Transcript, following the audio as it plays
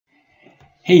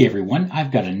Hey everyone,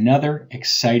 I've got another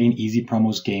exciting Easy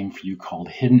Promos game for you called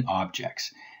Hidden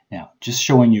Objects. Now, just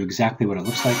showing you exactly what it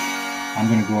looks like, I'm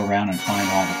going to go around and find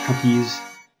all the cookies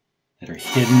that are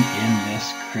hidden in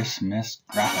this Christmas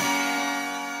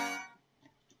graphic.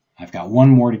 I've got one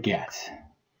more to get.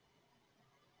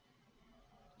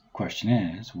 Question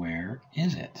is, where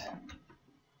is it?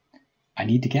 I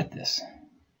need to get this.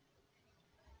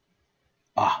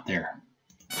 Ah, there.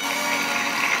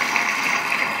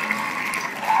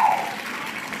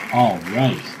 All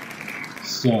right,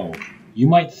 so you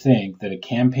might think that a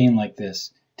campaign like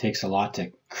this takes a lot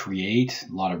to create,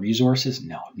 a lot of resources.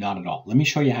 No, not at all. Let me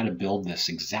show you how to build this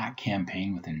exact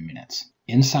campaign within minutes.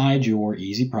 Inside your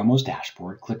Easy Promos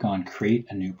dashboard, click on Create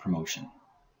a New Promotion.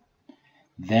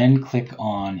 Then click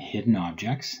on Hidden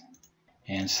Objects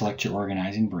and select your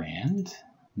organizing brand.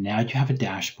 Now you have a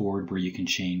dashboard where you can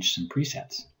change some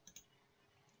presets.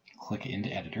 Click into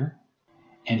Editor.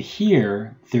 And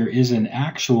here, there is an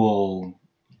actual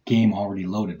game already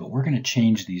loaded, but we're going to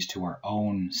change these to our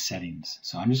own settings.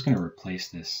 So I'm just going to replace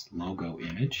this logo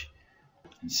image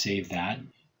and save that.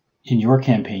 In your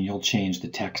campaign, you'll change the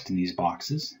text in these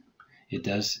boxes. It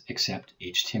does accept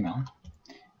HTML.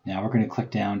 Now we're going to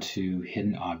click down to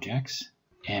Hidden Objects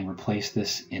and replace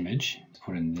this image. Let's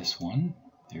put in this one.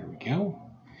 There we go.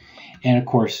 And of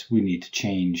course, we need to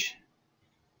change,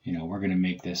 we're going to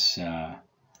make this...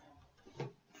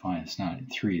 Fine, it's not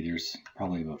 3. There's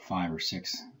probably about 5 or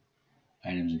 6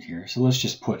 items in here. So let's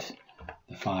just put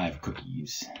the 5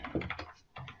 cookies,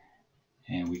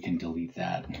 and we can delete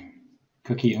that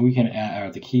cookie, and we can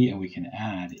add the key, and we can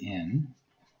add in.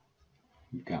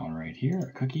 We've got one right here,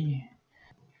 a cookie.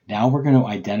 Now we're going to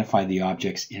identify the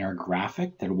objects in our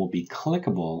graphic that will be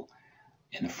clickable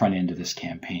in the front end of this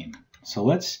campaign. So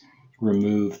let's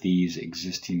remove these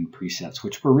existing presets,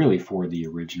 which were really for the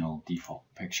original default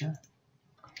picture.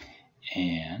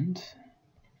 And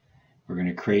we're going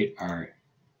to create our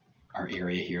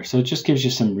area here. So it just gives you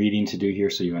some reading to do here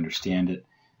so you understand it.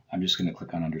 I'm just going to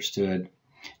click on Understood.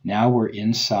 Now we're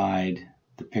inside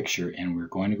the picture and we're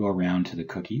going to go around to the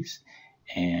cookies.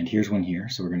 And here's one here.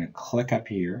 So we're going to click up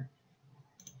here.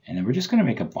 And then we're just going to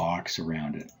make a box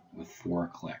around it with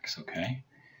 4 clicks, okay?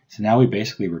 So now we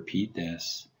basically repeat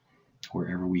this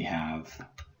wherever we have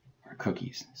our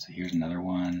cookies. So here's another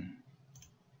one.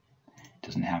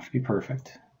 Doesn't have to be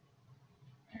perfect.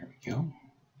 There we go.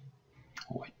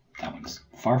 Oh wait, that one's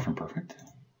far from perfect.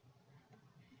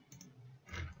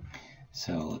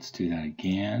 So let's do that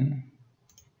again.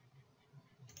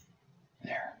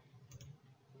 There.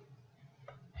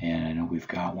 And I know we've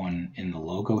got one in the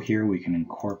logo here. We can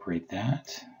incorporate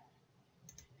that.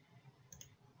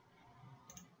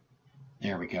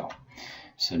 There we go.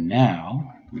 So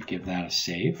now we give that a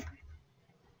save.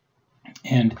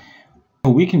 And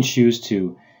we can choose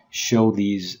to show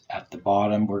these at the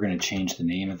bottom. We're going to change the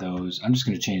name of those. I'm just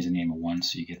going to change the name of one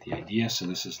so you get the idea. So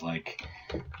this is like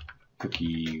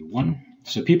cookie 1.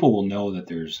 So people will know that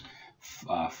there's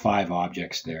 5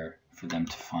 objects there for them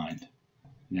to find.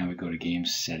 Now we go to game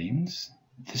settings.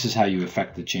 This is how you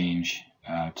affect the change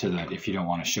to that. If you don't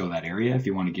want to show that area, if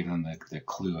you want to give them the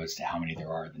clue as to how many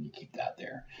there are, then you keep that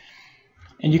there.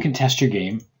 And you can test your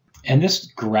game. And this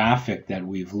graphic that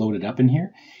we've loaded up in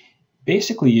here,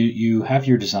 basically, you have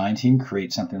your design team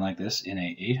create something like this in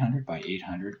a 800 by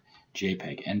 800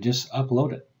 JPEG and just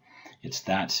upload it. It's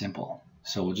that simple.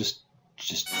 So we'll just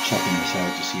checking this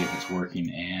out to see if it's working,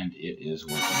 and it is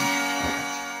working.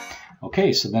 Perfect.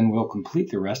 Okay, so then we'll complete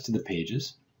the rest of the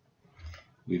pages.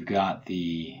 We've got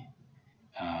the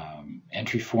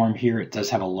entry form here. It does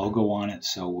have a logo on it,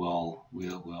 so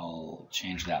we'll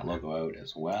change that logo out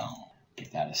as well.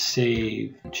 Give that a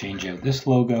save. Change out this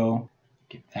logo.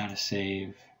 Give that a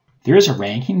save. There is a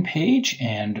ranking page,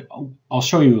 and I'll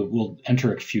show you. We'll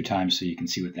enter a few times so you can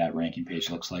see what that ranking page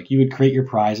looks like. You would create your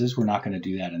prizes. We're not going to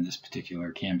do that in this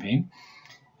particular campaign.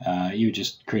 You would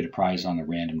just create a prize on a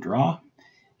random draw,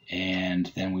 and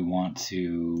then we want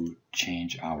to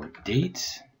change our date.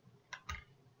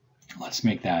 Let's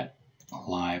make that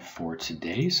live for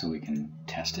today so we can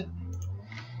test it.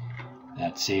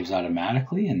 That saves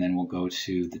automatically, and then we'll go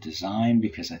to the design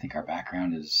because I think our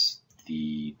background is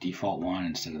the default one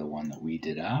instead of the one that we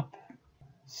did up.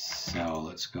 So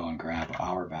let's go and grab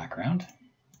our background.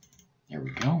 There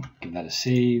we go. Give that a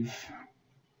save.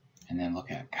 And then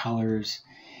look at colors.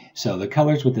 So the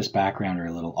colors with this background are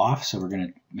a little off, so we're going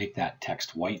to make that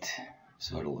text white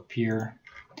so it'll appear.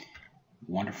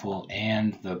 Wonderful.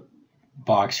 And the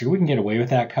box here, we can get away with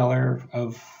that color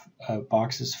of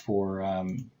boxes for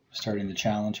starting the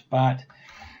challenge, but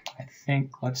I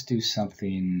think let's do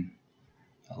something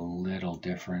a little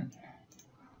different.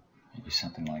 Maybe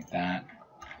something like that.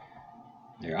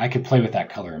 There, I could play with that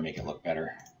color and make it look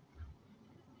better.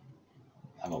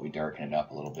 How about we darken it up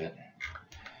a little bit?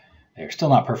 They're still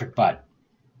not perfect, but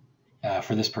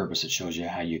for this purpose, it shows you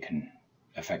how you can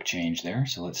affect change there.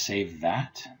 So let's save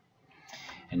that.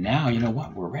 And now, you know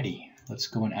what? We're ready. Let's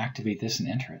go and activate this and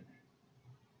enter it.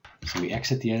 So we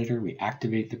exit the editor, we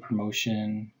activate the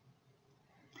promotion.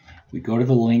 We go to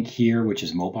the link here, which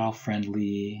is mobile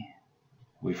friendly.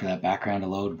 Wait for that background to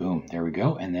load. Boom, there we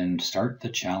go. And then start the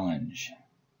challenge.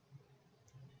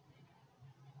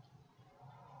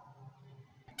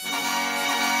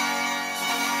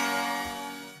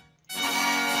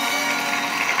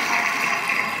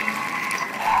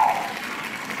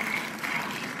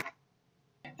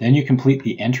 Then you complete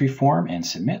the entry form and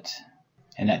submit.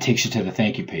 And that takes you to the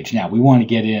thank you page. Now we want to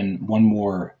get in one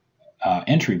more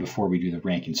entry before we do the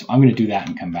ranking. So I'm going to do that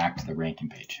and come back to the ranking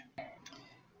page.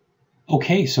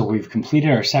 Okay, so we've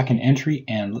completed our second entry,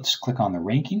 and let's click on the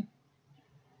ranking.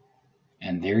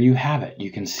 And there you have it.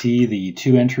 You can see the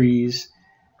 2 entries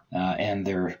and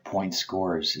their point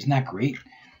scores. Isn't that great?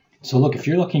 So look, if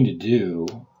you're looking to do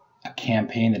a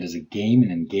campaign that is a game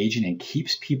and engaging and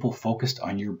keeps people focused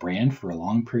on your brand for a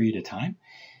long period of time,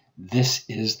 this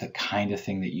is the kind of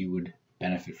thing that you would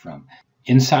benefit from.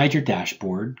 Inside your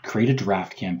dashboard, create a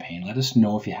draft campaign. Let us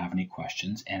know if you have any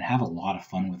questions and have a lot of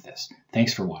fun with this.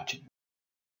 Thanks for watching.